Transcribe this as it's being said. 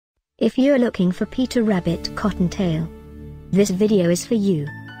If you're looking for Peter Rabbit Cottontail, this video is for you.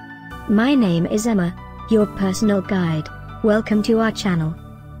 My name is Emma, your personal guide. Welcome to our channel.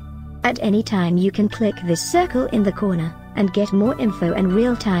 At any time you can click this circle in the corner, and get more info and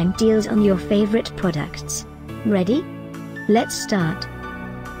real-time deals on your favorite products. Ready? Let's start.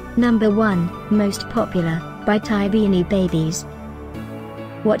 Number 1, Most Popular, by BEANIE Babies.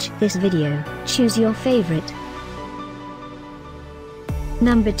 Watch this video, choose your favorite.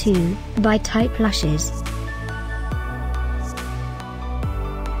 Number 2, by TY-Plushes.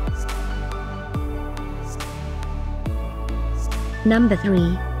 Number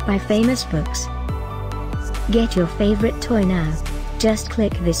 3, by Famous Books. Get your favorite toy now. Just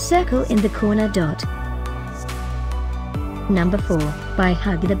click this circle in the corner dot. Number 4, by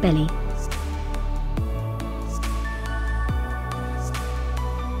Hug the Belly.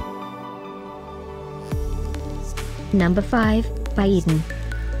 Number 5, by Eden.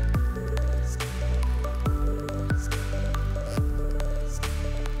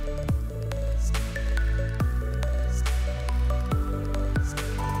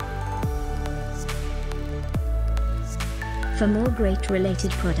 For more great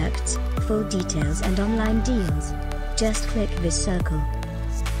related products, full details and online deals, just click this circle.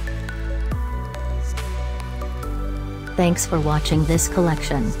 Thanks for watching this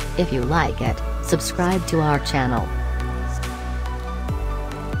collection. If you like it, subscribe to our channel.